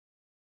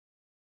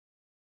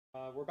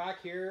We're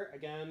back here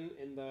again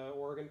in the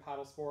Oregon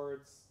Paddle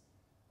Sports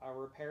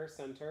Repair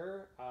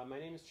Center. My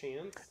name is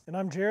Chance. And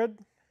I'm Jared.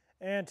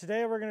 And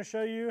today we're going to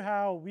show you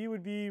how we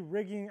would be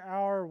rigging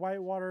our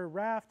whitewater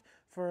raft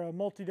for a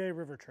multi-day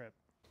river trip.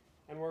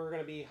 And we're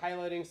going to be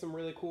highlighting some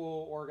really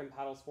cool Oregon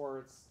Paddle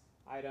Sports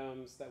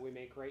items that we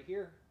make right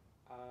here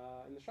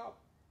in the shop.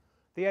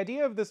 The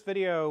idea of this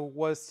video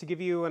was to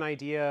give you an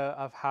idea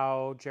of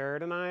how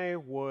Jared and I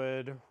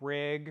would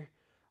rig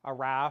a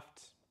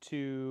raft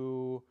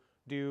to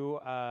do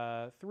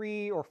a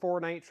 3 or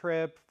 4 night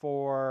trip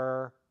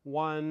for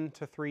 1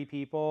 to 3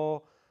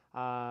 people,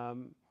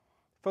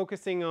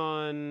 focusing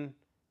on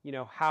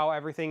how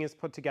everything is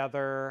put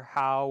together,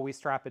 how we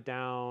strap it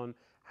down,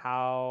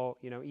 how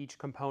each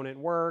component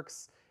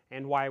works,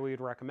 and why we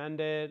would recommend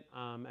it.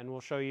 And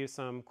we'll show you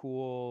some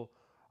cool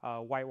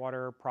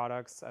whitewater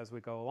products as we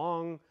go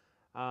along.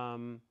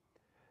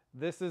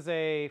 This is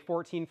a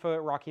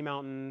 14-foot Rocky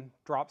Mountain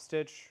drop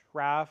stitch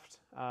raft.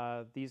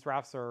 These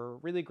rafts are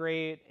really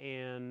great,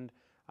 and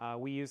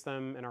we use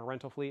them in our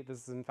rental fleet.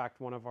 This is in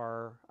fact one of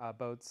our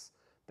boats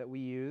that we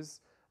use.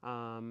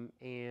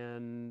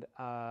 And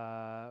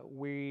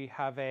we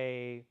have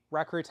a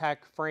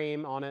Recretec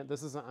frame on it.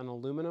 This is an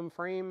aluminum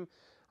frame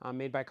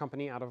made by a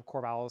company out of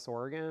Corvallis,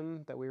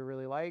 Oregon that we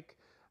really like.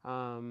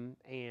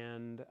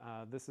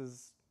 This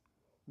is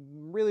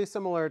really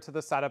similar to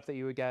the setup that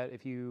you would get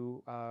if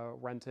you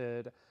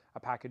rented a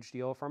package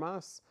deal from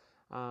us.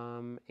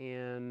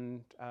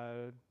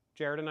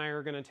 Jared and I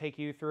are going to take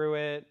you through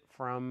it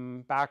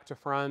from back to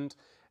front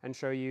and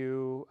show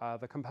you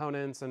the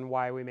components and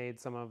why we made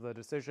some of the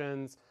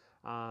decisions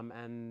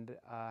and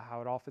how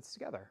it all fits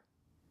together.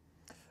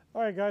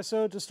 All right, guys,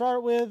 so to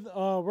start with,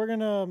 we're going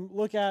to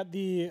look at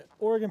the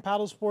Oregon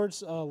Paddle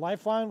Sports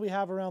lifeline we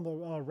have around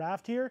the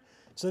raft here.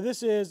 So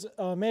this is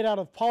made out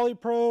of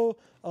polypro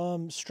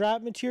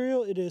strap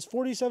material. It is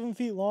 47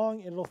 feet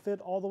long. It'll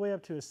fit all the way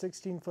up to a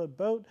 16-foot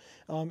boat.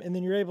 And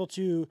then you're able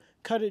to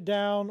cut it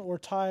down or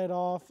tie it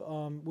off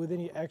with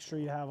any extra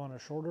you have on a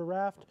shorter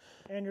raft.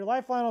 And your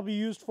lifeline will be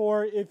used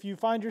for if you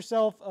find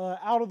yourself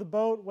out of the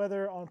boat,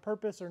 whether on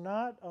purpose or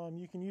not.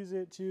 You can use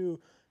it to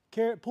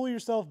pull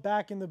yourself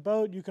back in the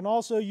boat. You can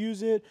also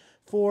use it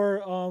for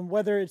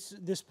whether it's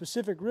this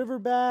specific river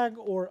bag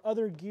or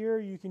other gear.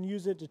 You can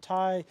use it to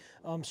tie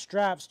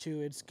straps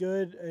to. It's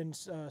good and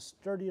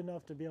sturdy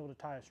enough to be able to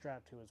tie a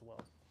strap to as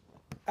well.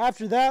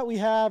 After that, we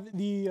have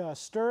the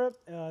stirrup,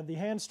 the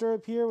hand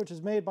stirrup here, which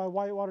is made by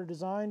Whitewater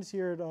Designs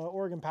here at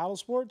Oregon Paddle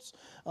Sports.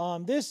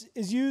 This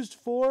is used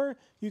for,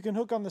 you can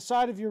hook on the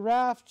side of your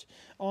raft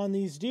on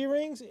these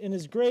D-rings, and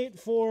is great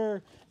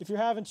for if you're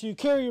having to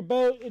carry your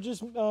boat. It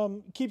just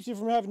keeps you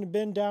from having to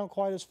bend down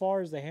quite as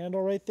far as the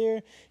handle right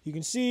there. You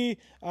can see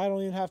I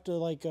don't even have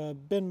to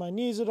bend my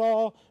knees at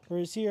all,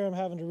 whereas here I'm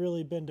having to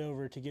really bend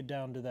over to get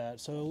down to that.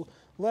 So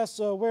less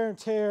wear and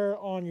tear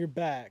on your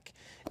back.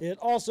 It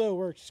also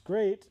works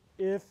great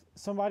if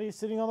somebody is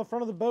sitting on the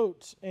front of the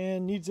boat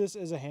and needs this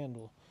as a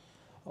handle.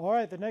 All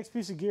right, the next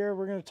piece of gear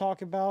we're going to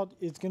talk about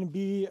is going to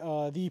be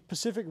the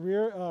Pacific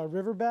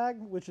River Bag,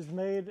 which is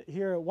made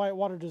here at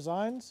Whitewater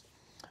Designs.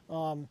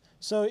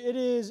 So it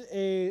is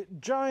a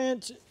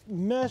giant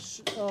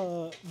mesh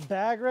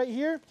bag right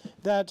here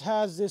that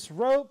has this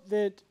rope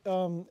that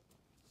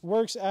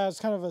works as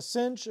kind of a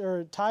cinch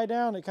or tie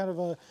down. It kind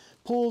of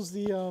pulls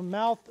the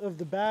mouth of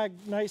the bag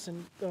nice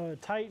and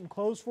tight and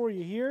closed for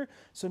you here,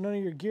 so none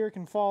of your gear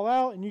can fall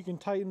out, and you can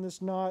tighten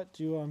this knot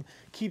to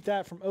keep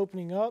that from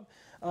opening up.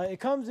 It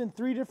comes in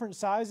 3 different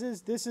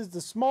sizes. This is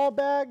the small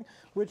bag,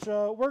 which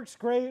works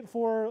great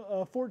for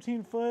a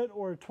 14-foot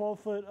or a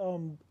 12-foot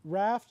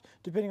raft,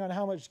 depending on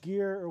how much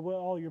gear or what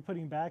all you're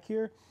putting back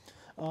here.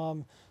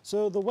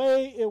 So the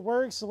way it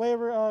works, the way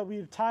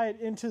we tie it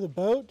into the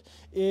boat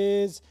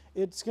is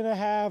it's going to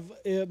have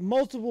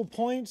multiple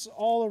points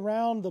all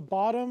around the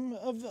bottom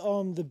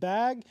of the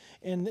bag,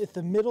 and at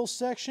the middle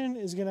section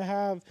is going to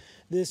have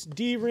this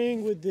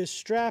D-ring with this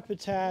strap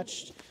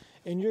attached,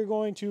 and you're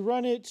going to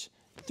run it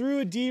through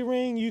a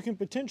D-ring. You can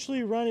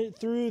potentially run it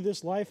through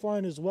this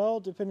lifeline as well,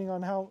 depending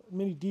on how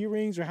many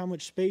D-rings or how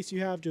much space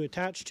you have to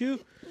attach to.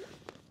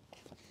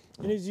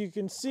 And as you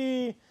can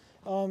see,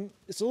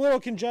 it's a little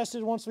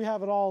congested once we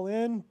have it all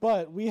in,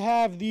 but we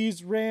have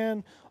these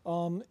ran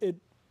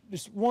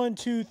just 1,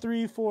 2,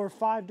 3, 4,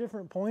 5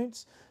 different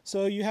points.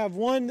 So you have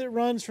one that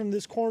runs from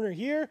this corner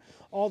here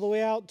all the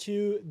way out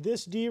to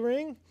this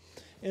D-ring.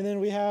 And then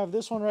we have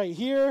this one right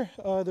here.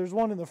 There's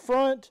one in the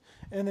front,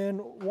 and then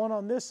one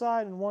on this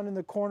side, and one in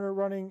the corner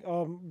running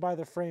by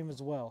the frame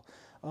as well.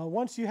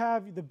 Once you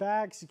have the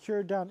bag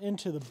secured down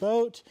into the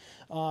boat,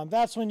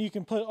 that's when you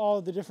can put all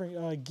of the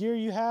different gear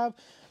you have.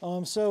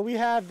 So we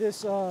have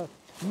this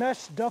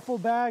mesh duffel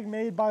bag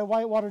made by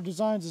Whitewater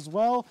Designs as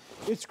well.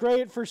 It's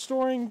great for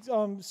storing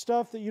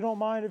stuff that you don't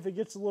mind if it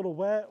gets a little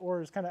wet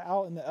or is kind of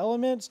out in the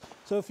elements.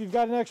 So if you've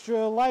got an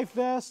extra life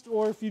vest,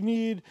 or if you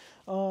need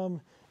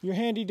your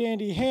handy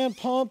dandy hand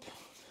pump,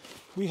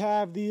 we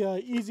have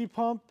the Easy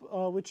Pump,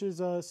 which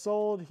is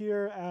sold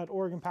here at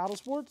Oregon Paddle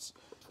Sports.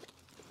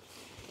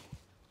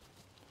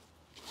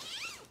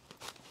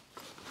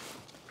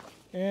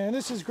 And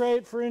this is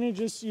great for any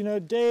just,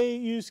 day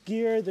use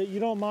gear that you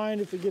don't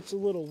mind if it gets a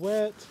little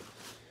wet.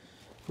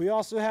 We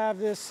also have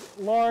this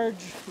large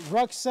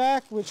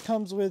rucksack, which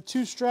comes with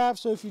 2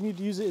 straps. So if you need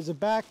to use it as a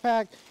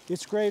backpack,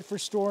 it's great for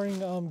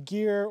storing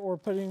gear or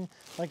putting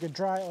like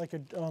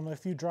a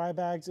few dry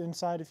bags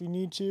inside if you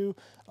need to,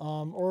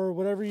 or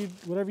whatever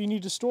you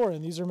need to store.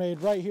 And these are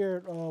made right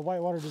here at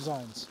Whitewater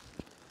Designs.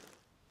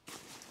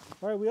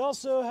 All right, we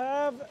also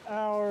have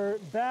our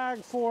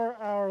bag for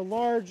our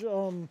large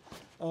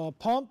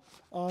pump.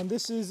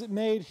 This is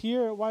made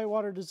here at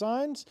Whitewater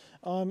Designs.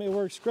 It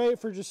works great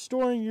for just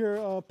storing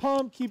your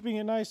pump, keeping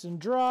it nice and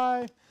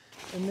dry.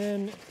 And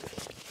then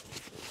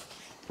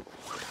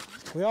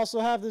we also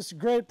have this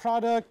great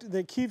product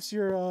that keeps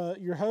your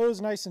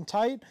hose nice and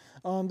tight.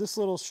 This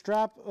little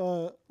strap,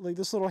 like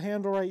this little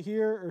handle right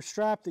here, or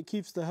strap that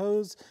keeps the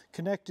hose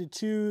connected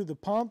to the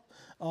pump,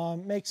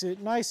 makes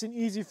it nice and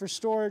easy for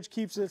storage,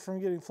 keeps it from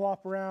getting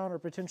flopped around or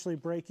potentially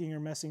breaking or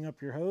messing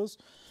up your hose.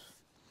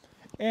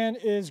 And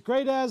as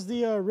great as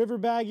the river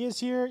bag is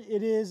here,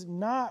 it is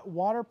not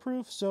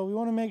waterproof. So we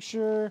want to make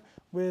sure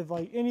with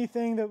like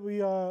anything that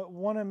we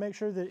want to make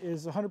sure that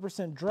is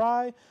 100%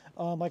 dry,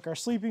 like our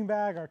sleeping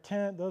bag, our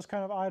tent, those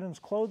kind of items,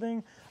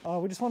 clothing.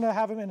 We just want to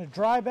have them in a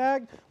dry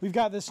bag. We've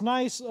got this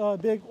nice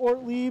big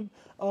Ortlieb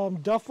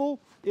duffel.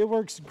 It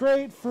works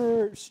great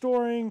for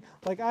storing,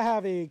 like I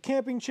have a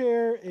camping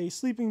chair, a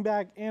sleeping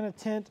bag, and a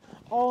tent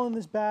all in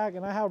this bag,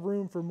 and I have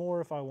room for more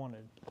if I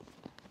wanted.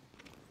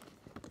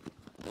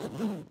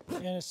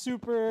 And it's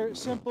super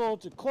simple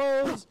to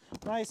close,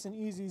 nice and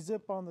easy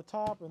zip on the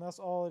top, and that's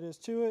all it is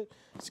to it.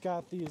 It's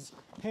got these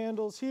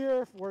handles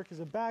here, work as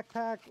a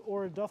backpack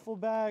or a duffel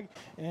bag,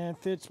 and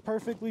fits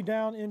perfectly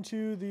down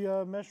into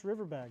the mesh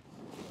river bag.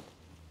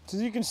 So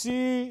as you can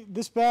see,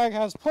 this bag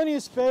has plenty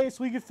of space.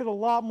 We could fit a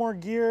lot more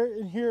gear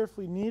in here if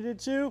we needed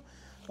to,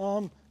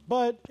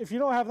 but if you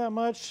don't have that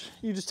much,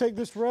 you just take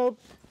this rope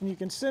and you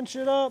can cinch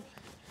it up.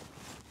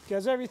 It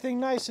has everything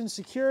nice and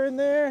secure in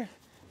there.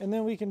 And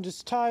then we can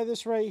just tie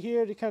this right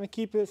here to kind of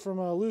keep it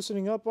from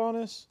loosening up on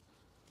us.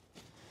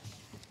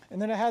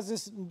 And then it has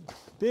this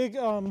big,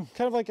 kind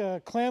of like a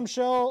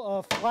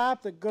clamshell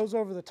flap that goes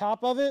over the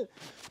top of it.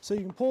 So you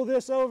can pull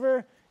this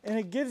over, and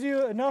it gives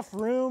you enough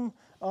room,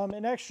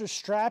 an extra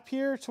strap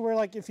here, to where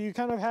like if you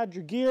kind of had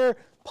your gear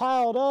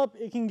piled up,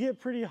 it can get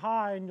pretty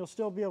high and you'll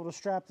still be able to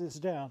strap this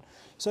down.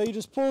 So you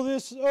just pull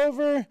this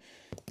over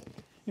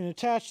and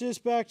attach this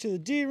back to the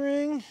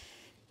D-ring.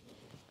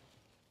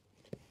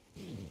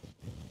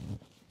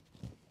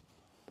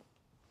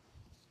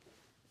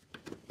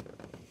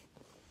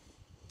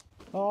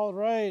 All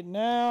right,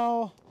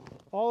 now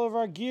all of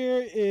our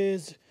gear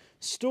is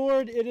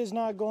stored. It is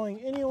not going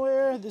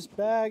anywhere. This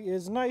bag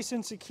is nice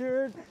and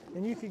secured,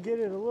 and you could get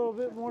it a little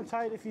bit more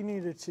tight if you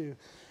needed to.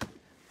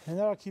 And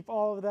that'll keep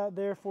all of that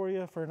there for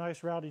you for a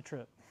nice rowdy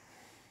trip.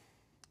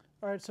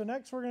 All right, so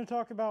next we're going to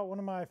talk about one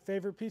of my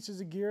favorite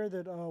pieces of gear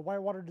that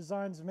Whitewater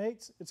Designs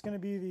makes. It's going to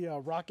be the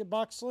rocket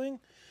box sling,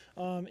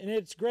 and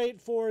it's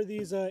great for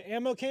these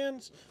ammo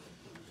cans,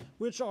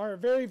 which are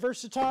very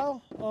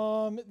versatile.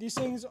 These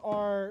things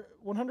are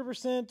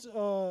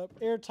 100%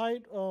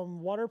 airtight,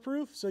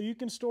 waterproof, so you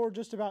can store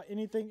just about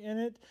anything in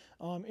it,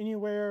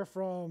 anywhere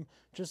from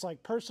just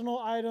like personal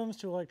items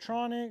to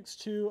electronics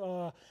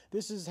to,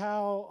 this is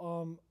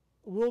how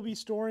we'll be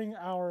storing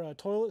our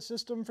toilet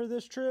system for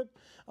this trip.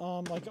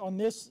 Like in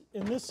this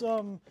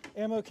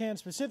ammo can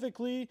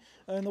specifically,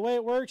 and the way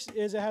it works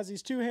is it has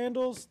these 2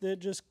 handles that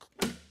just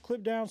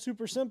clip down,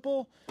 super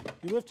simple.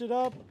 You lift it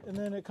up and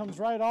then it comes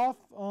right off.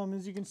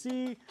 As you can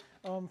see,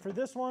 for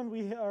this one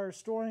we are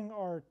storing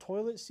our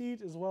toilet seat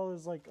as well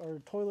as like our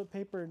toilet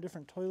paper and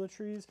different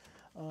toiletries.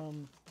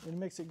 It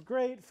makes it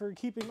great for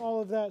keeping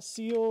all of that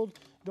sealed.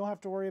 You don't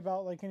have to worry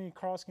about like any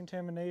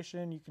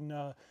cross-contamination. You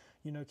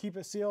can keep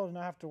it sealed and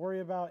not have to worry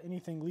about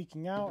anything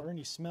leaking out or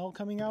any smell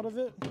coming out of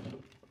it.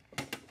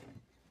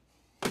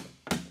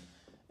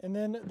 And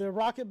then the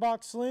rocket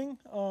box sling,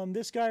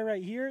 this guy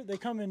right here, they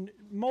come in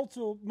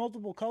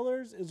multiple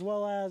colors, as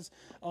well as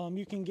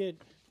you can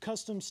get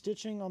custom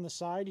stitching on the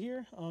side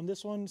here.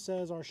 This one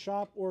says our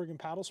shop, Oregon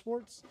Paddle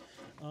Sports.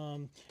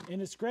 And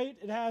it's great.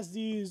 It has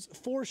these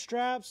 4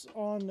 straps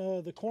on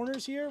the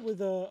corners here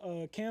with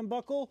a cam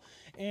buckle,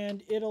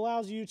 and it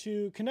allows you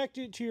to connect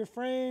it to your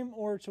frame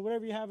or to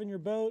whatever you have in your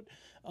boat,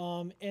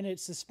 and it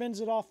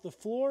suspends it off the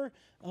floor.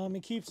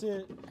 It keeps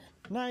it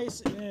nice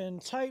and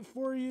tight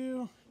for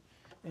you.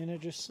 And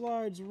it just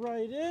slides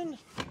right in,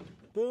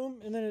 boom,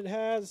 and then it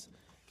has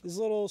these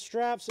little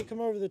straps that come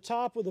over the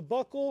top with a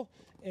buckle,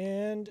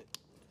 and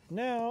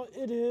now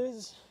it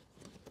is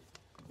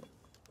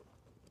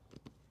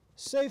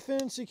safe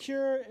and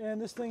secure, and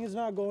this thing is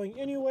not going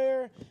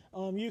anywhere.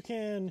 You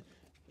can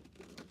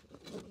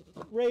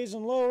raise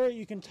and lower it,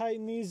 you can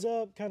tighten these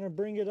up, kind of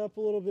bring it up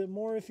a little bit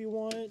more if you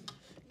want,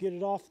 get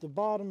it off the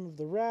bottom of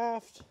the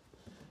raft,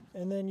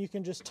 and then you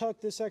can just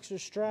tuck this extra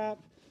strap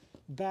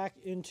back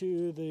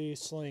into the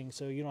sling,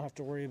 so you don't have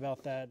to worry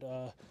about that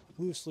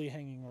loosely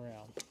hanging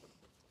around.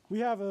 We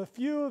have a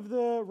few of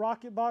the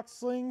rocket box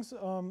slings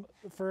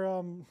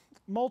for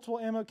multiple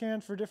ammo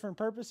cans for different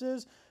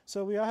purposes.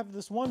 So we have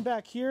this one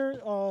back here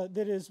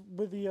that is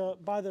with the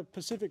by the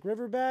Pacific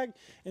River bag.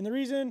 And the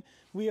reason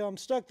we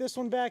stuck this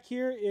one back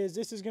here is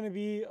this is going to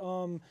be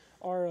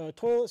our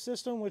toilet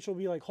system, which will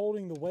be like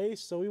holding the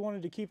waste. So we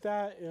wanted to keep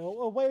that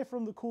away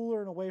from the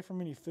cooler and away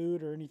from any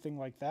food or anything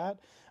like that.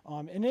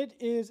 And it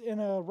is in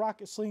a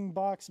rocket sling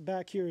box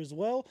back here as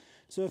well.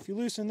 So if you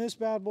loosen this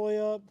bad boy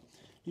up,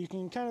 you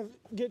can kind of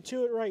get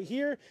to it right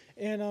here.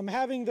 And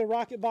having the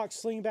rocket box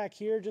sling back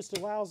here just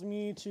allows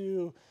me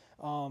to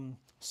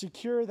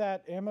secure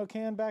that ammo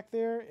can back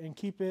there and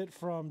keep it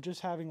from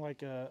just having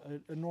like a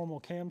normal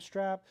cam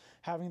strap.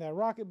 Having that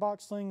rocket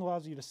box sling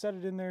allows you to set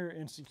it in there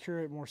and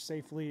secure it more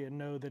safely and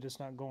know that it's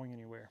not going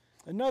anywhere.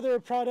 Another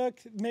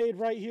product made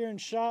right here in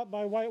shop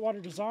by Whitewater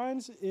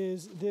Designs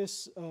is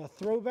this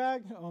throw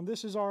bag.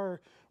 This is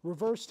our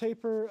reverse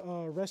taper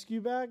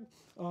rescue bag.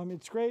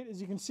 It's great.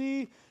 As you can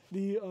see,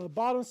 the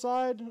bottom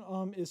side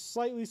is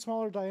slightly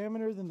smaller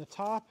diameter than the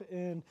top,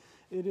 and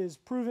it is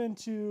proven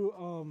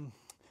to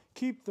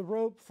keep the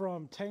rope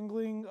from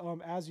tangling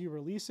as you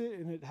release it,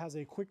 and it has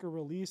a quicker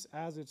release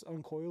as it's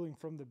uncoiling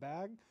from the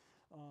bag.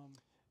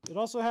 It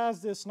also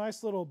has this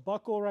nice little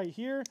buckle right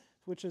here,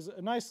 which is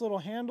a nice little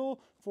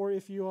handle for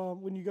if you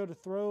when you go to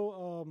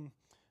throw,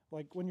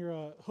 like when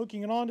you're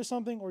hooking it onto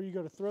something or you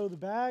go to throw the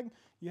bag.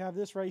 You have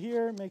this right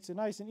here, makes it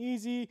nice and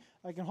easy.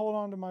 I can hold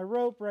on to my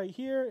rope right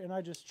here and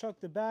I just chuck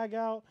the bag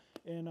out,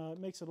 and it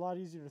makes it a lot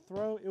easier to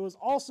throw. It was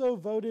also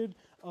voted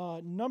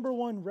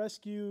 #1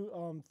 rescue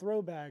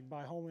throw bag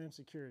by Homeland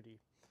Security.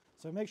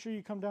 So make sure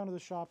you come down to the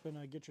shop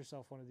and get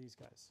yourself one of these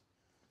guys.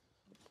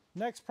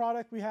 Next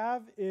product we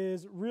have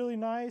is really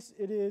nice.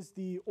 It is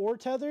the oar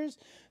tethers.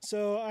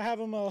 So I have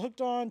them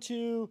hooked on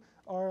to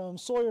our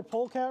Sawyer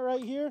polecat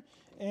right here.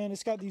 And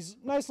it's got these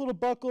nice little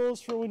buckles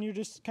for when you're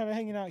just kind of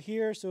hanging out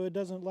here, so it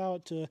doesn't allow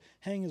it to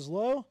hang as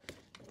low.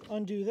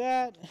 Undo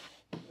that.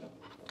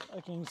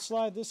 I can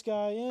slide this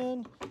guy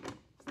in.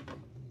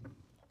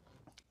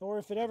 Or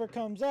if it ever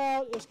comes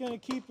out, it's going to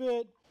keep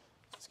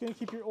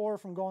your oar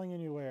from going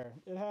anywhere.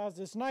 It has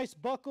this nice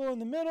buckle in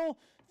the middle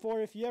for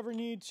if you ever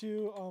need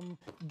to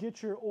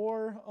get your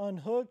oar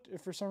unhooked. If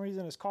for some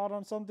reason it's caught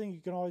on something, you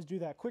can always do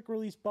that quick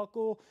release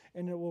buckle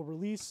and it will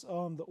release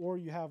the oar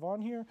you have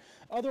on here.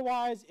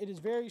 Otherwise, it is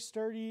very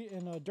sturdy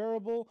and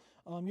durable.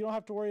 You don't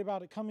have to worry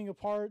about it coming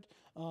apart.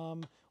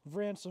 We've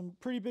ran some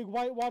pretty big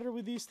whitewater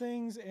with these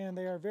things, and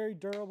they are very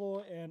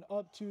durable and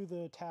up to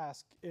the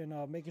task in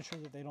making sure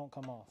that they don't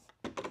come off.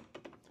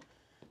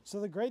 So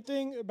the great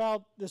thing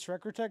about this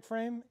Recretec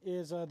frame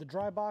is the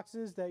dry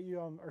boxes that you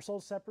are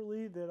sold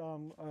separately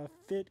that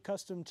fit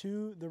custom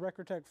to the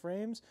Recretec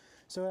frames.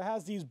 So it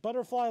has these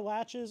butterfly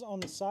latches on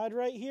the side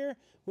right here,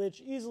 which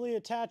easily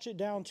attach it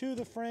down to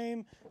the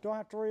frame. Don't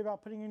have to worry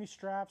about putting any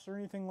straps or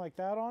anything like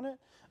that on it.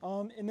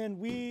 And then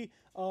we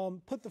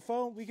put the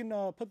foam. We can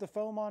put the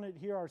foam on it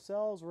here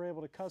ourselves. We're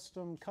able to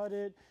custom cut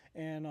it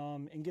and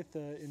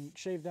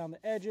shave down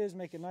the edges,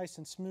 make it nice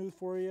and smooth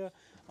for you.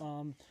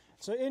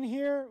 So in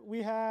here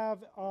we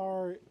have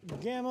our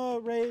gamma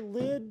ray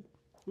lid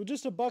with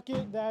just a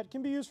bucket that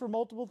can be used for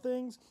multiple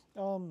things.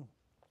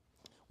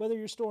 Whether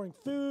you're storing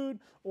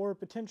food or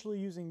potentially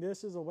using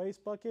this as a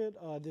waste bucket,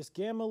 this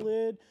gamma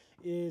lid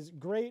is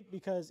great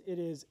because it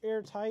is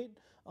airtight.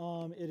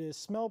 It is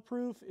smell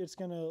proof. It's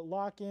going to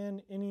lock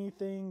in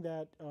anything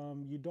that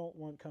you don't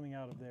want coming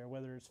out of there,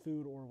 whether it's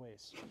food or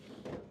waste.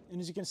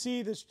 And as you can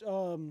see,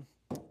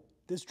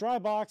 this dry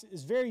box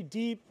is very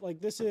deep.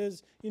 Like this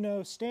is,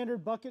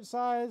 standard bucket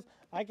size.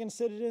 I can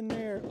sit it in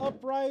there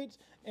upright,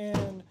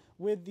 and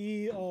with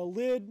the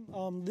lid,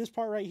 this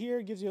part right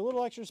here gives you a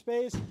little extra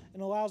space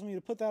and allows me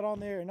to put that on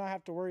there and not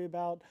have to worry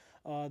about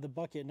the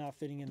bucket not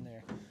fitting in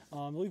there.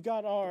 We've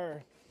got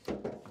our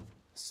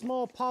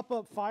small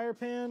pop-up fire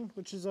pan,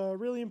 which is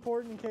really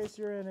important in case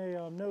you're in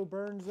a no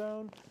burn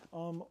zone,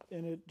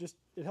 and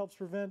it helps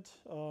prevent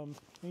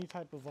any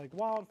type of like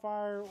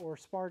wildfire or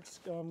sparks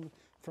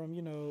from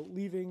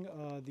leaving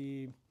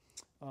the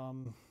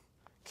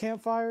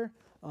campfire.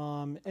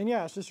 And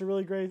yeah, it's just a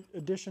really great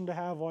addition to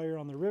have while you're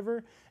on the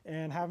river.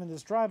 And having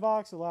this dry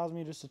box allows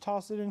me just to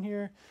toss it in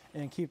here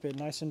and keep it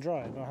nice and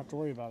dry. I don't have to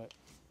worry about it.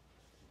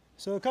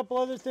 So a couple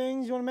other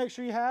things you want to make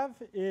sure you have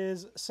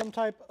is some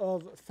type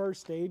of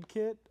first aid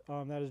kit.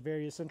 That is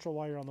very essential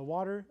while you're on the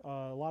water.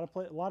 A lot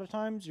of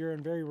times you're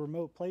in very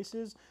remote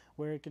places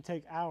where it could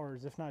take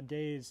hours, if not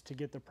days, to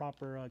get the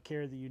proper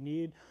care that you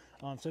need.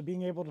 So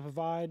being able to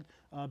provide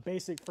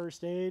basic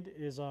first aid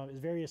is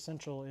very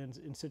essential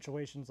in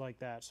situations like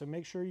that. So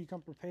make sure you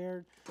come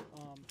prepared.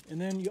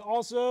 And then you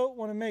also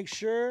want to make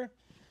sure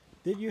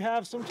that you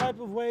have some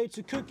type of way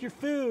to cook your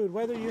food,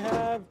 whether you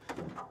have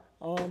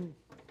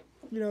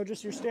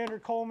just your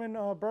standard Coleman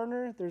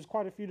burner. There's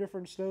quite a few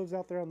different stoves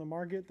out there on the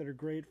market that are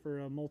great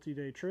for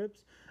multi-day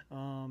trips.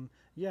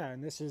 Yeah,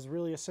 and this is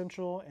really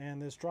essential.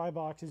 And this dry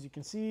box, as you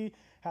can see,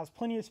 has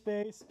plenty of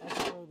space.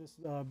 Also, this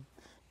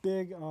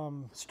big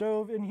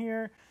stove in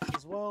here,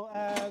 as well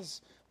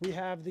as we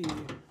have the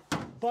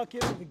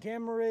bucket with a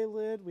gamma ray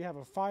lid. We have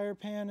a fire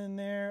pan in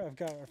there. I've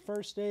got our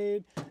first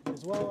aid,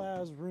 as well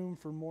as room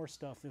for more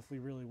stuff if we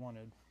really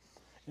wanted.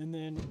 And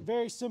then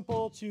very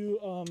simple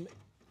to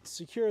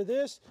secure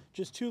this,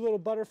 just 2 little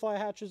butterfly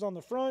hatches on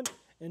the front,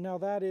 and now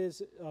that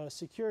is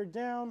secured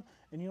down,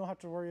 and you don't have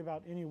to worry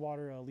about any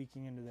water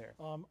leaking into there.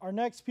 Our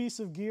next piece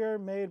of gear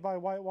made by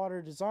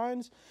Whitewater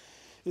Designs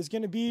is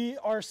going to be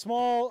our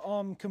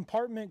small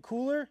compartment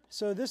cooler.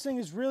 So this thing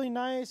is really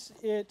nice.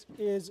 It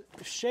is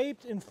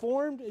shaped and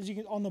formed, as you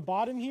can on the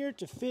bottom here,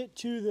 to fit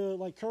to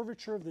the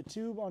curvature of the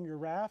tube on your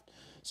raft.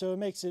 So it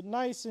makes it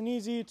nice and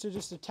easy to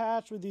just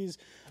attach with these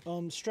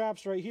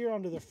straps right here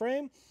onto the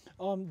frame.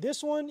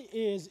 This one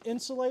is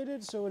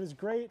insulated, so it is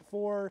great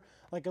for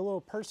like a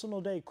little personal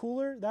day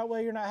cooler. That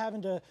way you're not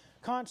having to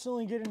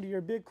constantly get into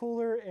your big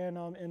cooler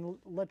and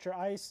let your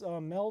ice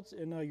melt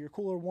and your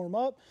cooler warm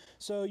up.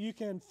 So you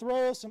can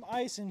throw some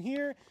ice in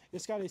here.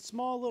 It's got a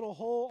small little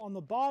hole on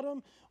the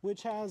bottom,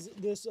 which has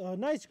this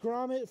nice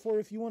grommet for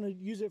if you want to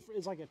use it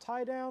as like a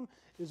tie down,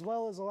 as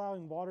well as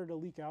allowing water to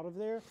leak out of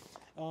there.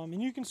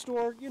 And you can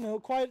store,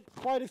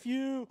 quite a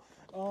few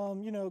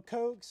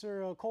Cokes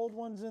or cold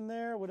ones in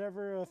there,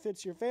 whatever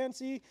fits your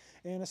fancy.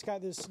 And it's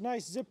got this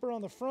nice zipper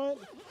on the front,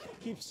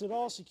 keeps it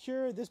all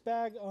secure. This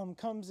bag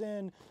comes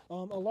in a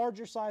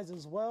larger size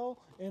as well,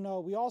 and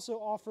we also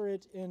offer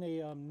it in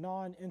a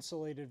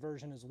non-insulated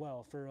version as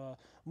well for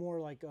more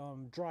like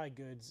dry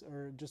goods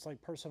or just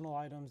like personal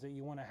items that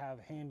you want to have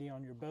handy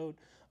on your boat,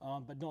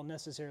 but don't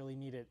necessarily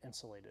need it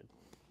insulated.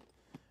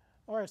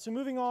 All right, so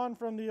moving on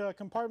from the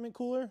compartment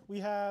cooler, we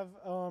have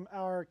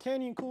our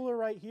canyon cooler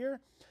right here.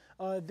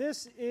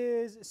 This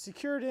is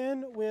secured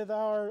in with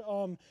our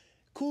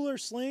cooler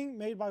sling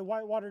made by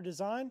Whitewater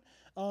Design.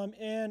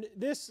 And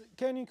this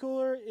canyon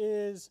cooler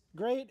is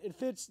great. It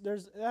fits, they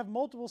have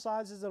multiple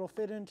sizes that'll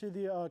fit into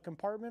the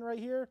compartment right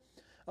here.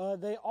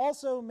 They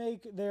also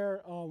make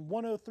their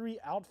 103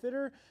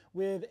 outfitter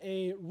with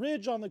a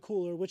ridge on the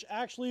cooler, which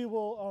actually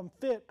will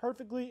fit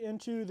perfectly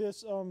into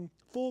this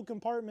full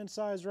compartment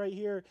size right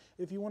here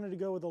if you wanted to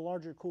go with a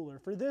larger cooler.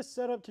 For this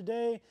setup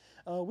today,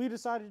 we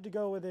decided to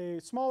go with a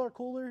smaller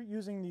cooler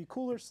using the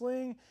cooler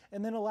sling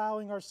and then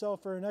allowing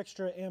ourselves for an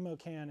extra ammo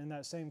can in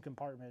that same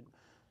compartment.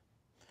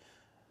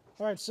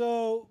 All right,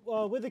 so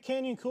with the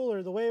canyon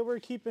cooler, the way we're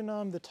keeping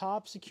the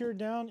top secured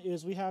down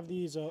is we have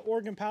these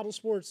Oregon Paddle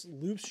Sports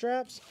loop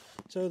straps.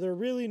 So they're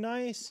really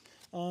nice.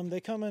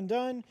 They come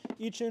undone.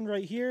 Each end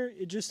right here,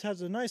 it just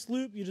has a nice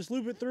loop. You just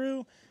loop it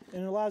through,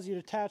 and it allows you to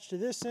attach to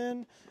this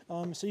end.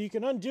 So you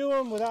can undo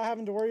them without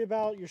having to worry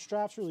about your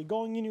straps really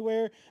going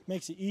anywhere.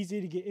 Makes it easy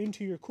to get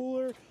into your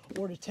cooler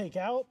or to take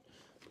out.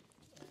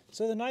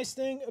 So the nice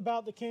thing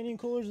about the canyon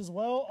coolers as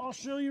well, I'll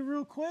show you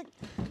real quick,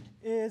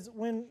 is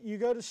when you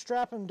go to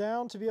strap them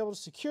down to be able to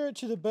secure it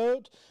to the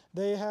boat,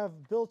 they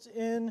have built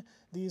in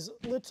these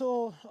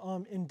little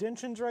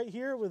indentions right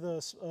here with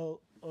a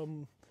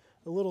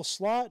little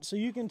slot. So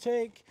you can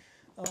take,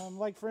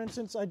 like for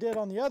instance, I did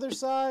on the other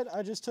side,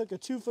 I just took a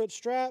 2-foot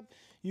strap.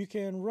 You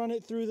can run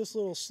it through this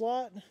little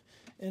slot,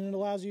 and it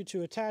allows you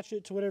to attach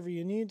it to whatever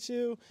you need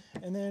to,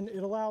 and then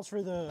it allows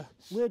for the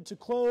lid to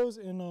close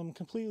and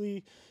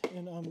completely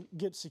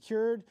get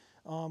secured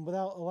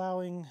without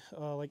allowing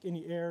like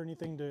any air or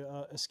anything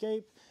to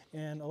escape,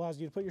 and allows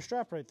you to put your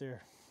strap right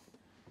there.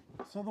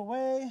 So the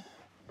way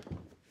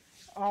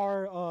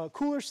our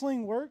cooler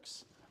sling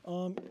works,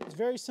 it's a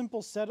very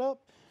simple setup.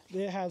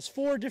 It has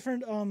 4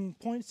 different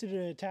points that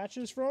it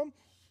attaches from.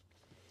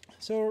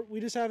 So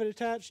we just have it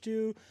attached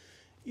to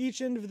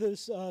each end of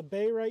this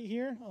bay right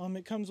here.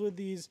 It comes with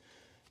these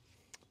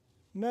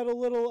metal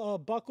little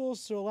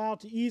buckles to allow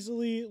it to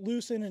easily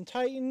loosen and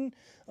tighten.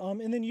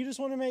 And then you just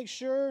want to make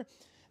sure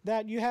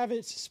that you have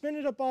it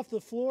suspended up off the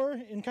floor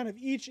and kind of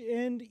each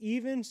end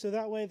even, so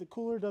that way the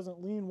cooler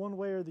doesn't lean one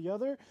way or the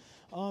other.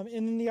 And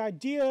then the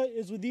idea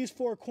is with these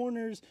 4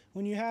 corners,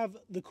 when you have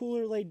the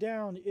cooler laid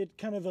down, it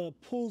kind of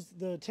pulls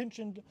the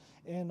tension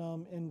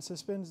and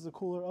suspends the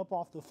cooler up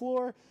off the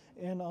floor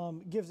and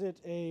gives it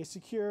a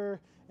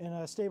secure and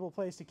a stable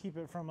place to keep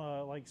it from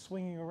like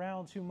swinging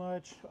around too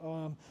much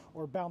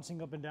or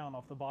bouncing up and down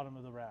off the bottom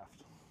of the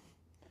raft.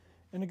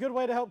 And a good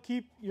way to help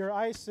keep your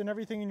ice and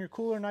everything in your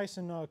cooler nice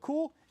and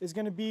cool is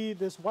going to be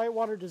this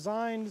Whitewater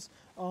Designs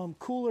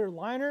cooler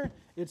liner.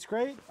 It's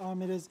great.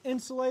 It is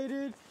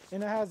insulated,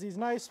 and it has these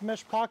nice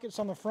mesh pockets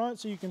on the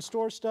front so you can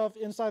store stuff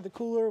inside the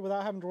cooler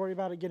without having to worry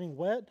about it getting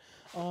wet.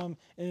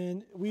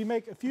 And we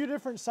make a few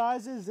different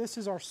sizes. This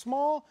is our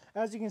small.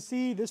 As you can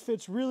see, this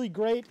fits really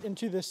great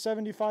into this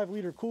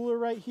 75-liter cooler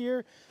right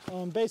here.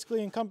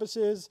 Basically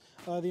encompasses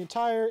the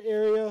entire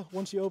area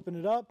once you open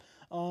it up.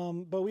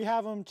 But we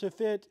have them to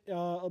fit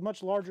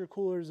much larger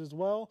coolers as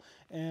well,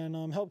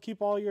 and help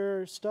keep all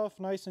your stuff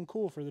nice and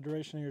cool for the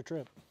duration of your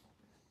trip.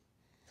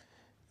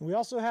 We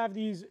also have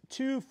these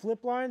 2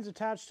 flip lines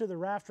attached to the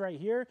raft right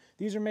here.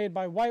 These are made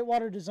by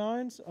Whitewater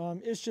Designs.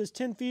 It's just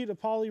 10 feet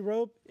of poly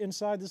rope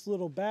inside this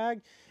little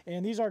bag.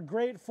 And these are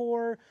great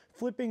for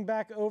flipping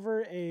back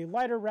over a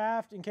lighter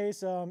raft in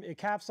case it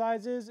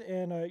capsizes,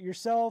 and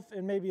yourself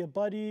and maybe a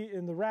buddy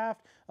in the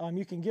raft,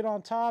 you can get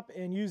on top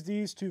and use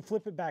these to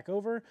flip it back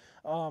over.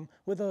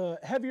 With a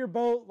heavier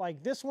boat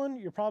like this one,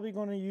 you're probably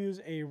going to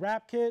use a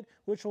wrap kit,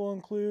 which will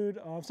include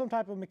some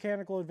type of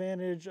mechanical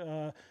advantage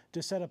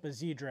to set up a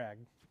Z-drag.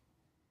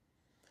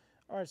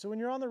 All right, so when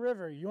you're on the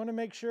river, you want to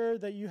make sure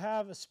that you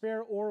have a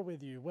spare oar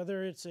with you,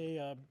 whether it's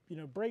a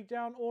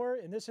breakdown oar.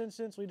 In this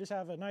instance, we just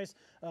have a nice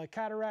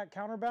cataract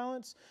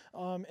counterbalance.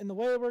 And the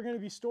way we're going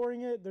to be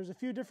storing it, there's a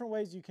few different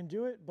ways you can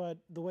do it, but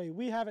the way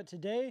we have it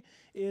today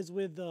is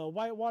with the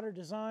Whitewater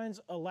Designs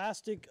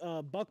elastic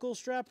buckle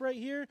strap right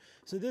here.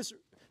 So this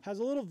has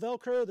a little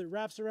Velcro that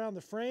wraps around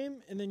the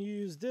frame, and then you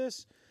use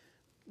this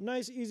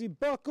nice easy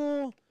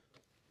buckle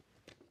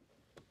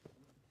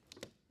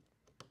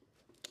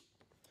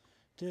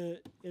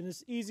and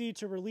it's easy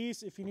to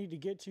release if you need to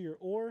get to your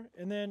oar.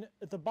 And then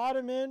at the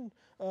bottom end,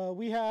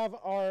 we have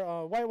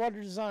our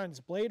Whitewater Designs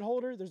blade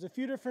holder. There's a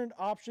few different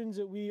options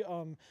that we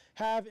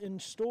have in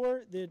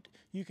store that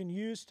you can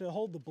use to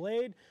hold the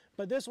blade,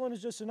 but this one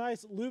is just a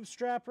nice loop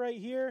strap right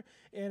here,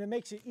 and it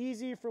makes it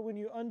easy for when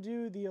you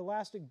undo the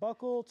elastic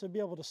buckle to be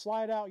able to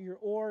slide out your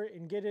oar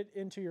and get it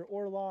into your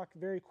oar lock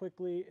very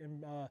quickly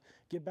and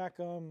get back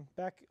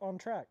on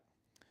track.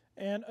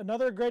 And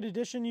another great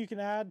addition you can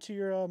add to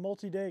your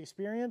multi-day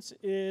experience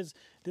is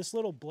this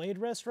little blade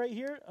rest right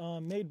here,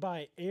 made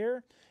by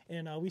Air,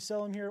 and we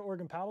sell them here at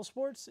Oregon Paddle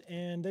Sports,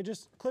 and they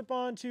just clip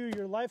onto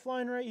your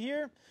lifeline right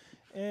here,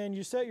 and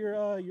you set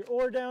your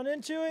oar down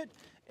into it,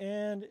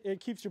 and it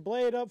keeps your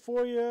blade up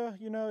for you,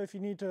 if you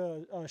need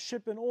to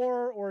ship an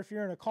oar, or if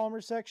you're in a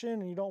calmer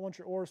section and you don't want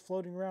your oars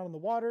floating around in the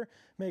water.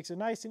 Makes it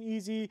nice and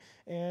easy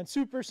and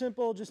super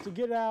simple just to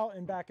get out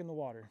and back in the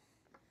water.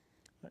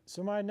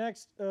 So my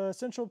next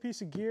essential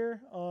piece of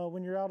gear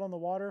when you're out on the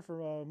water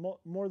for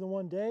more than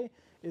one day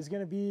is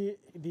going to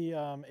be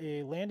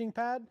a landing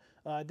pad.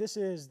 This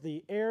is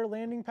the Air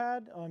landing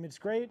pad. It's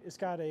great. It's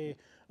got a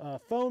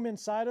foam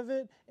inside of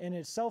it, and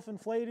it's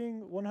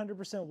self-inflating,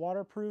 100%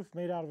 waterproof,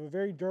 made out of a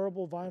very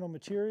durable vinyl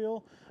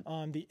material.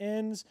 The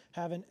ends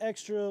have an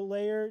extra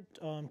layer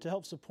to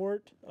help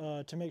support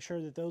to make sure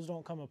that those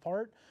don't come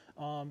apart.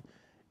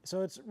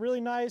 So it's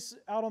really nice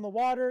out on the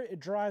water. It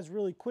dries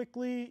really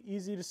quickly,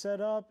 easy to set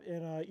up,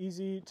 and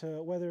easy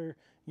to, whether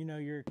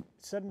you're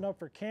setting up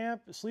for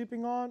camp,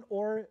 sleeping on,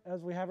 or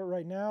as we have it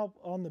right now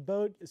on the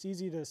boat, it's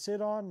easy to sit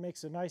on.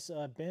 Makes a nice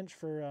bench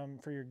for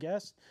your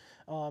guests.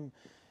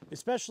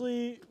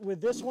 Especially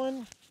with this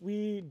one,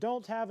 we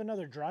don't have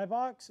another dry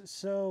box,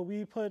 so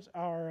we put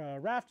our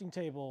rafting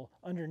table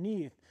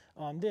underneath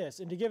this,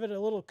 and to give it a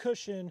little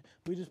cushion,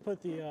 we just put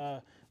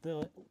the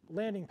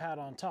landing pad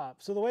on top.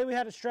 So the way we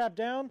had it strapped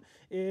down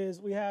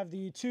is we have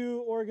the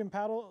two Oregon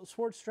Paddle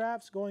Sports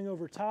straps going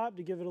over top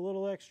to give it a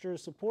little extra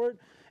support,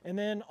 and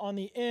then on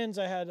the ends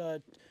I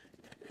had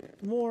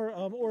more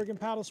Oregon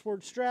Paddle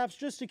Sports straps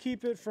just to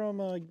keep it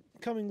from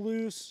coming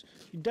loose.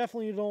 You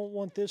definitely don't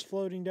want this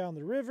floating down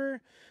the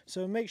river,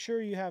 so make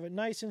sure you have it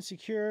nice and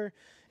secure.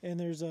 And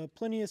there's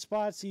plenty of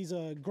spots. These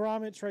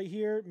grommets right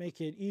here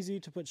make it easy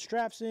to put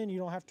straps in. You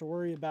don't have to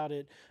worry about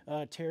it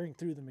tearing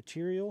through the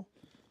material.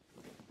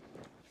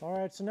 All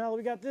right, so now that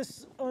we got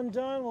this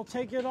undone, we'll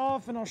take it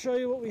off and I'll show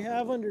you what we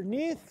have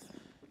underneath.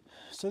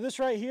 So this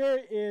right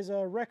here is a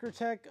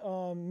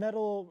Recretec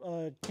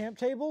metal camp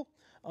table.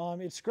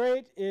 It's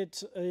great.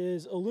 It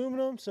is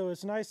aluminum, so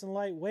it's nice and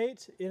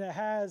lightweight, and it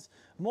has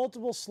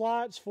multiple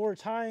slots for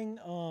tying,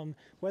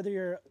 whether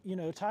you're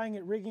tying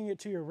it, rigging it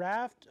to your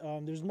raft.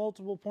 There's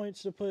multiple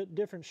points to put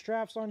different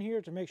straps on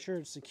here to make sure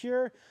it's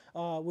secure.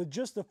 With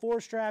just the 4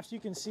 straps, you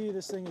can see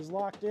this thing is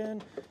locked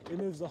in. It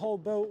moves the whole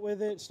boat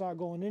with it. It's not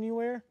going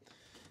anywhere.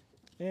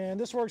 And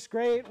this works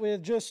great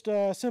with just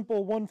a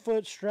simple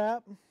 1-foot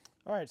strap.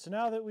 All right, so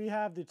now that we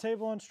have the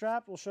table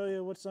unstrapped, we'll show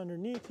you what's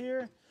underneath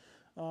here.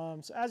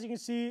 So as you can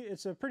see,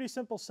 it's a pretty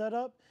simple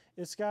setup.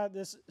 It's got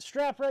this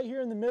strap right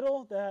here in the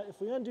middle that if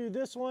we undo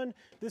this one,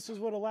 this is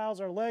what allows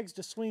our legs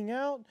to swing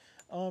out.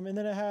 And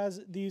then it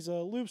has these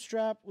loop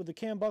strap with the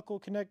cam buckle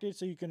connected,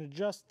 so you can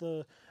adjust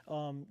the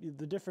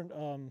different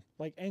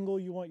like angle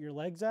you want your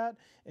legs at,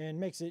 and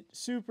makes it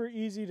super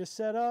easy to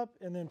set up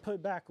and then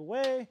put back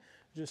away.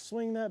 Just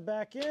swing that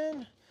back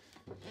in,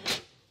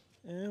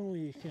 and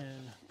we can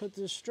put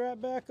this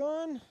strap back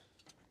on.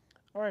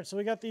 All right, so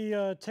we got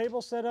the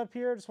table set up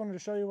here. Just wanted to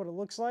show you what it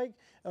looks like.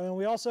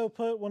 We also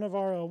put one of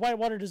our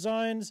Whitewater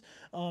Designs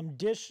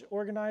dish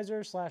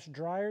organizers /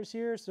 dryers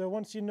here. So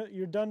once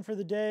you're done for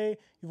the day,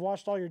 you've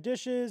washed all your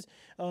dishes.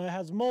 It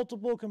has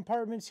multiple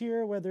compartments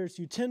here, whether it's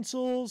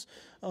utensils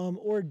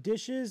or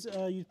dishes.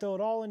 You throw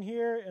it all in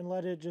here and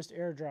let it just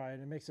air dry.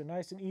 And it makes it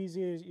nice and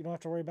easy. You don't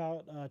have to worry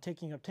about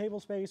taking up table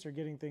space or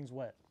getting things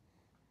wet.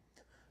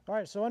 All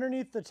right, so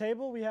underneath the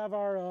table, we have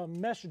our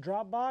mesh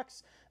drop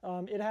box.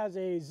 It has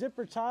a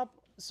zipper top,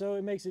 so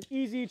it makes it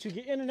easy to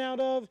get in and out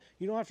of.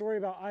 You don't have to worry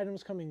about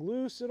items coming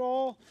loose at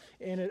all.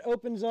 And it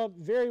opens up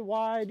very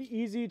wide,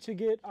 easy to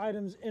get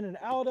items in and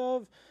out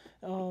of.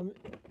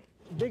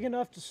 big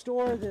enough to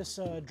store this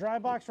dry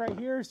box right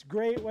here. It's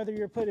great whether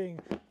you're putting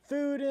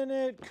food in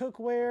it,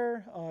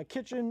 cookware,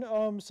 kitchen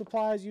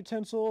supplies,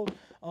 utensils.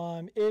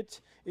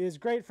 It is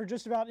great for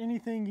just about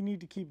anything you need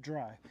to keep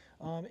dry.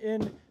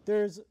 And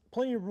there's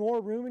plenty of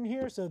more room in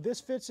here, so this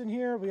fits in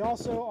here. We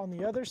also, on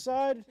the other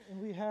side,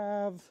 and we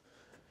have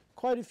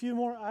quite a few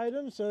more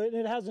items. So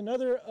it has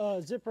another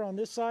zipper on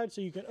this side,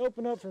 so you can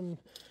open up from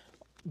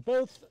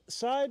both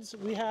sides.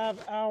 We have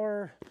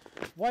our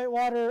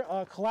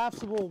Whitewater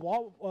collapsible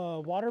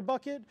water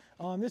bucket.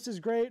 This is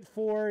great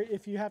for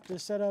if you have to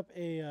set up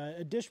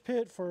a dish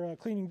pit for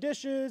cleaning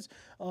dishes,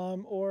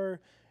 or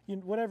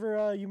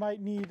whatever you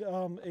might need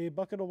a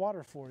bucket of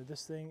water for.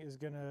 This thing is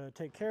going to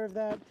take care of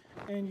that,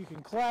 and you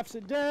can collapse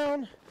it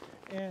down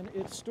and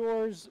it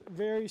stores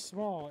very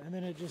small, and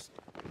then it just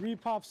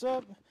re-pops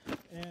up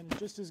and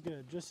just as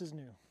good, just as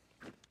new.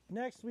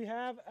 Next we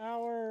have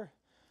our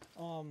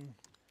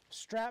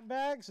strap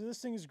bag. So this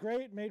thing is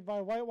great, made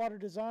by Whitewater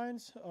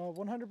Designs,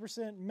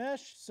 100%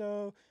 mesh,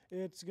 so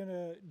it's going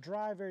to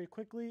dry very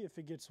quickly if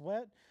it gets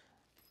wet.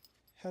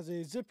 Has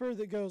a zipper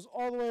that goes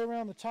all the way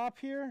around the top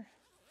here,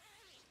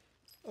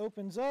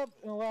 opens up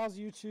and allows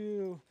you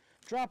to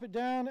drop it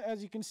down.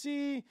 As you can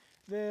see,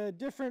 the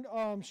different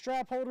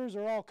strap holders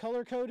are all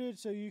color coded,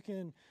 so you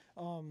can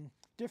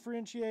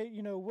differentiate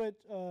what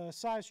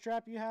size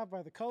strap you have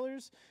by the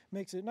colors.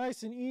 Makes it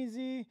nice and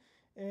easy,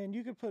 and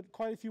you could put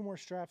quite a few more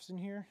straps in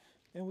here,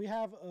 and we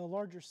have a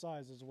larger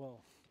size as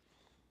well.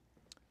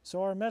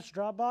 So our mesh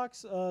drop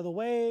box, the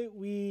way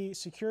we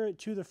secure it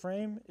to the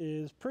frame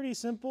is pretty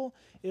simple.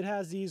 It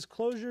has these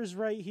closures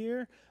right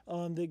here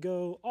that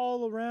go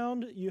all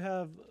around. You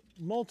have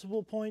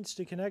multiple points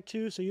to connect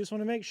to, so you just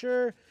want to make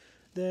sure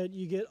that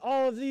you get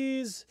all of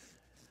these.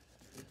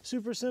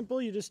 Super simple.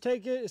 You just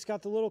take it, it's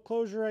got the little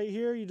closure right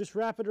here, you just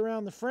wrap it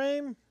around the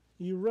frame,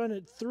 you run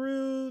it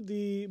through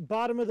the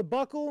bottom of the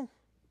buckle,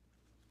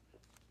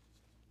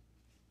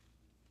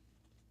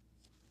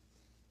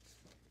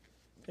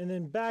 and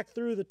then back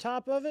through the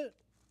top of it,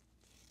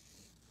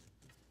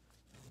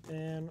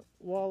 and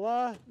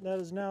voila, that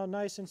is now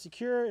nice and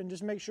secure. And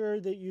just make sure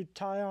that you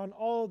tie on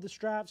all of the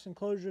straps and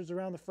closures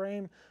around the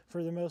frame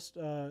for the most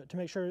to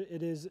make sure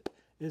it is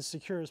as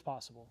secure as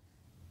possible.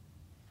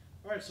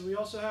 All right, so we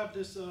also have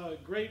this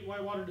great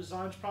Whitewater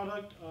Designs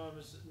product.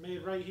 It's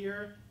made right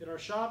here at our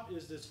shop,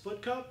 is this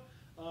foot cup.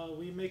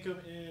 We make them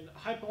in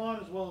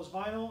Hypalon as well as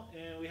vinyl,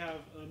 and we have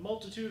a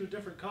multitude of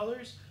different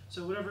colors.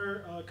 So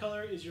whatever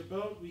color is your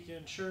boat, we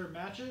can sure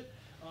match it.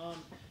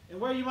 And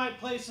where you might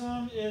place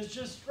them is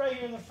just right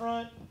here in the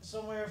front,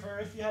 somewhere for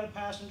if you had a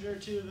passenger or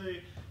two,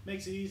 they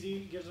makes it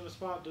easy, gives them a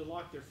spot to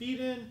lock their feet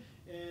in,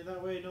 and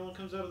that way no one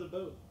comes out of the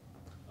boat.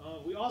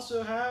 We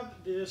also have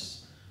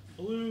this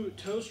blue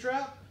tow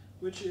strap,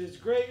 which is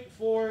great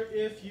for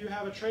if you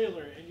have a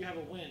trailer and you have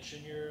a winch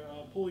and you're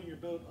pulling your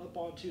boat up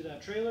onto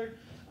that trailer.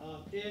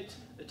 It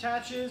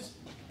attaches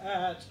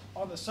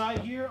on the side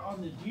here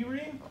on the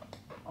D-ring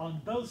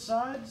on both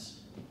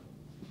sides,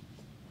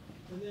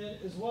 and then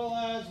as well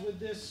as with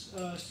this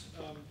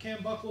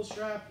cam buckle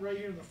strap right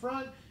here in the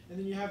front, and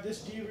then you have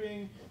this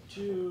D-ring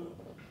to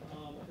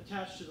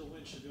attach to the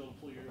winch to be able to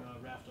pull your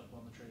raft up on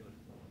the trailer.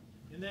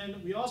 And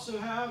then we also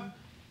have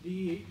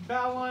the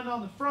bow line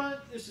on the front.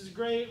 This is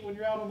great when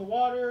you're out on the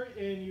water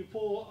and you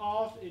pull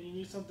off and you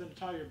need something to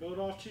tie your boat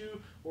off to,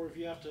 or if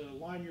you have to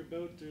line your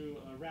boat through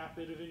a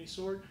rapid of any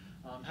sort.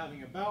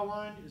 Having a bow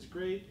line is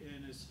great,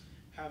 and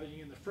having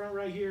it in the front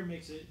right here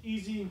makes it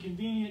easy and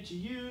convenient to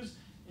use,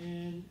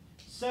 and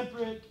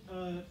separate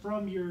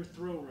from your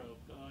throw rope.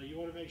 You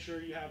want to make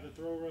sure you have a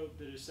throw rope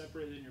that is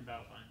separate than your bow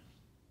line.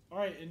 All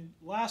right, and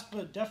last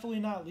but definitely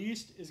not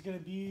least is going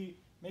to be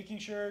making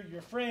sure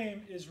your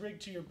frame is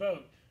rigged to your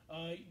boat.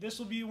 This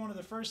will be one of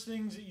the first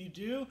things that you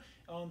do.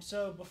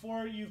 So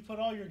before you've put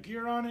all your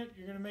gear on it,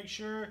 you're going to make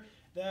sure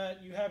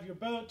that you have your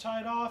boat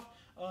tied off.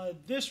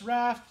 This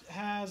raft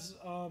has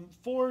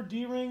 4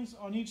 D-rings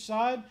on each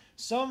side.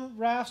 Some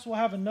rafts will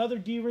have another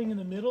D-ring in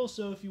the middle,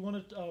 so if you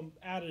want to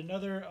add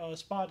another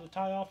spot to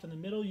tie off in the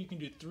middle, you can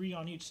do 3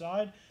 on each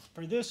side.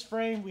 For this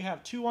frame, we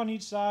have 2 on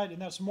each side,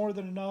 and that's more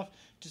than enough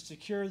to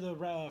secure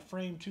the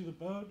frame to the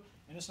boat,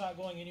 and it's not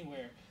going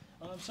anywhere.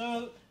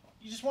 So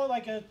you just want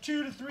like a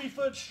 2 to 3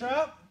 foot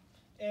strap,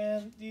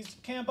 and these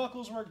cam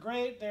buckles work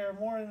great. They're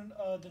more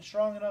than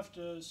strong enough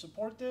to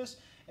support this.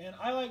 And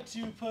I like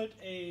to put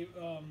a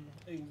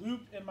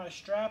loop in my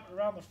strap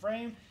around the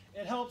frame.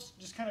 It helps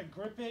just kind of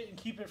grip it and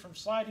keep it from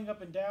sliding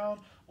up and down,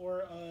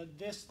 or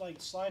this like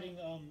sliding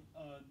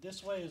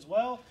this way as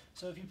well.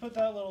 So if you put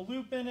that little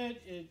loop in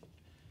it,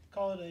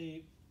 call it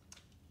a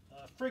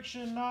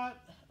friction knot.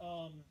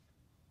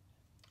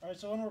 All right,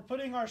 so when we're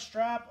putting our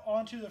strap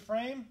onto the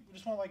frame, we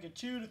just want like a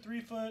 2 to 3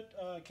 foot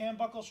cam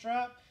buckle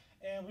strap,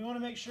 and we want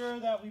to make sure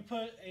that we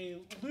put a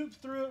loop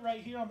through it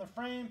right here on the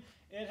frame.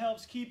 It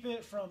helps keep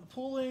it from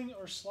pulling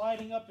or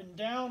sliding up and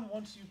down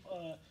once you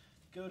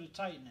go to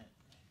tighten it.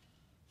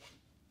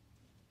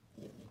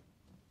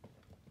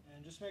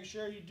 And just make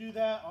sure you do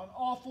that on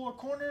all 4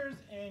 corners,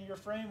 and your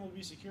frame will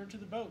be secured to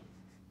the boat.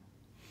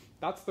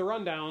 that's the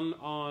rundown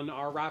on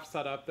our raft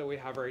setup that we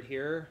have right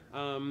here.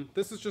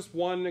 This is just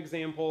one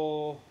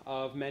example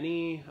of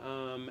many,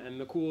 and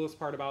the coolest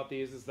part about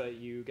these is that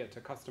you get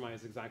to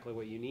customize exactly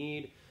what you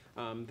need.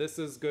 This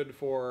is good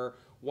for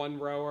one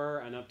rower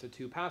and up to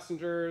 2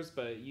 passengers,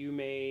 but you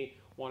may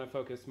want to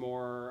focus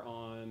more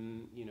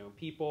on, you know,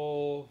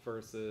 people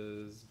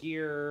versus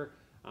gear.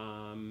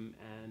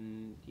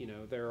 And you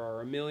know, there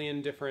are a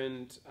million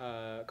different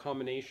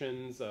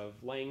combinations of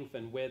length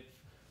and width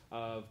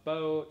of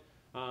boat.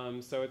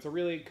 So it's a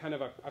really kind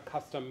of a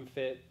custom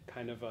fit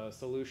kind of a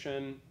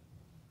solution.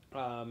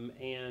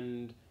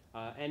 And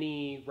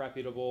any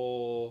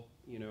reputable,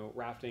 you know,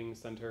 rafting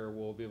center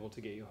will be able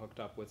to get you hooked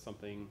up with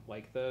something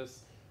like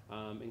this,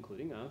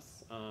 including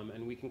us.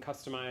 And we can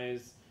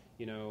customize,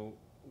 you know,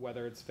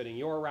 whether it's fitting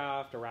your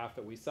raft, a raft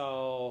that we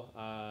sell,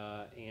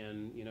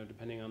 and, you know,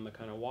 depending on the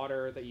kind of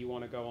water that you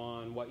want to go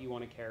on, what you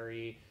want to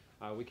carry,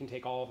 we can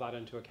take all of that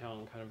into account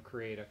and kind of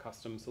create a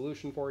custom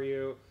solution for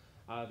you.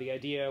 The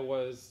idea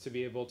was to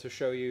be able to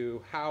show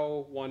you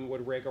how one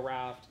would rig a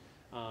raft,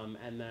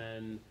 and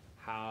then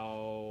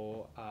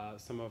how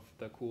some of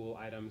the cool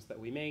items that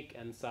we make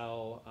and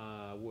sell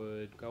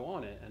would go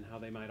on it, and how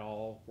they might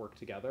all work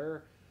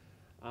together.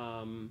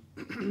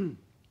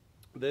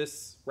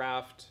 This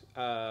raft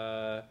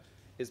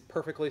is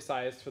perfectly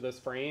sized for this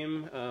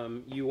frame.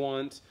 You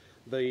want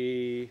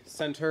the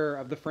center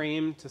of the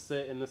frame to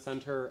sit in the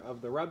center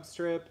of the rub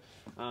strip,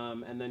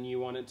 and then you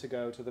want it to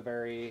go to the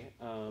very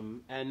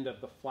end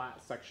of the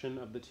flat section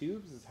of the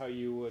tubes is how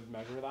you would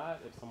measure that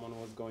if someone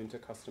was going to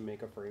custom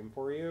make a frame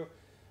for you.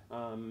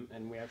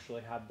 And we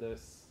actually had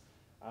this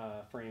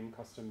frame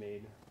custom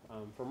made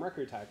from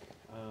Recretec,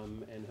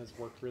 and has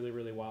worked really,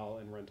 really well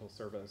in rental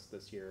service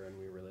this year, and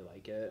we really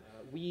like it.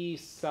 We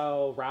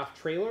sell raft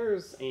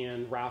trailers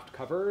and raft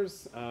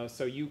covers,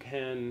 so you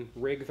can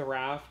rig the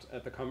raft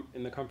at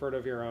in the comfort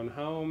of your own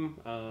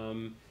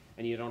home,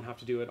 and you don't have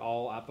to do it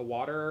all at the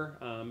water,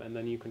 and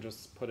then you can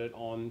just put it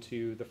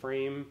onto the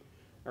frame,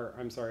 or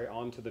I'm sorry,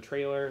 onto the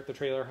trailer. The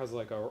trailer has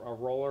like a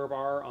roller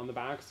bar on the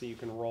back, so you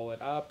can roll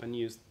it up and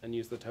use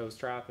the tow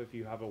strap if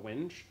you have a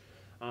winch.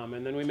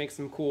 And then we make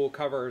some cool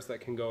covers that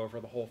can go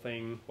over the whole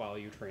thing while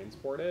you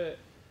transport it.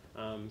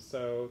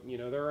 So, you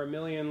know, there are a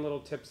million little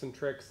tips and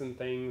tricks and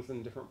things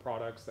and different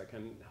products that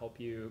can help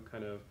you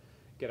kind of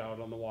get out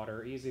on the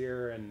water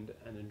easier and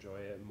enjoy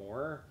it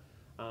more.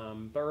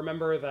 But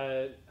remember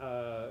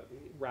that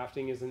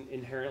rafting isn't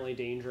inherently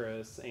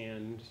dangerous,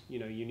 and, you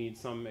know, you need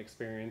some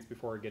experience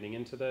before getting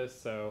into this.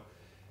 So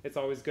it's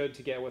always good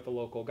to get with a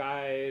local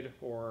guide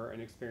or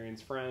an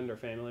experienced friend or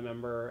family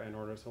member in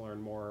order to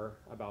learn more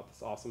about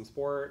this awesome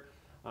sport.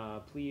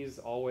 Please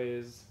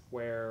always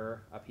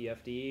wear a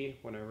PFD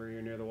whenever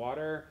you're near the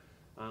water,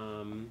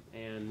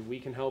 and we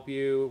can help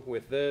you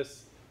with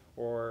this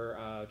or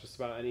just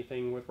about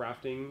anything with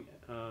rafting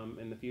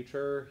in the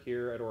future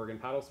here at Oregon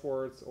Paddle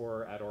Sports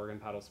or at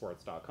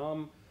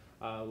OregonPaddlesports.com.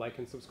 Like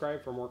and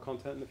subscribe for more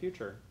content in the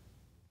future.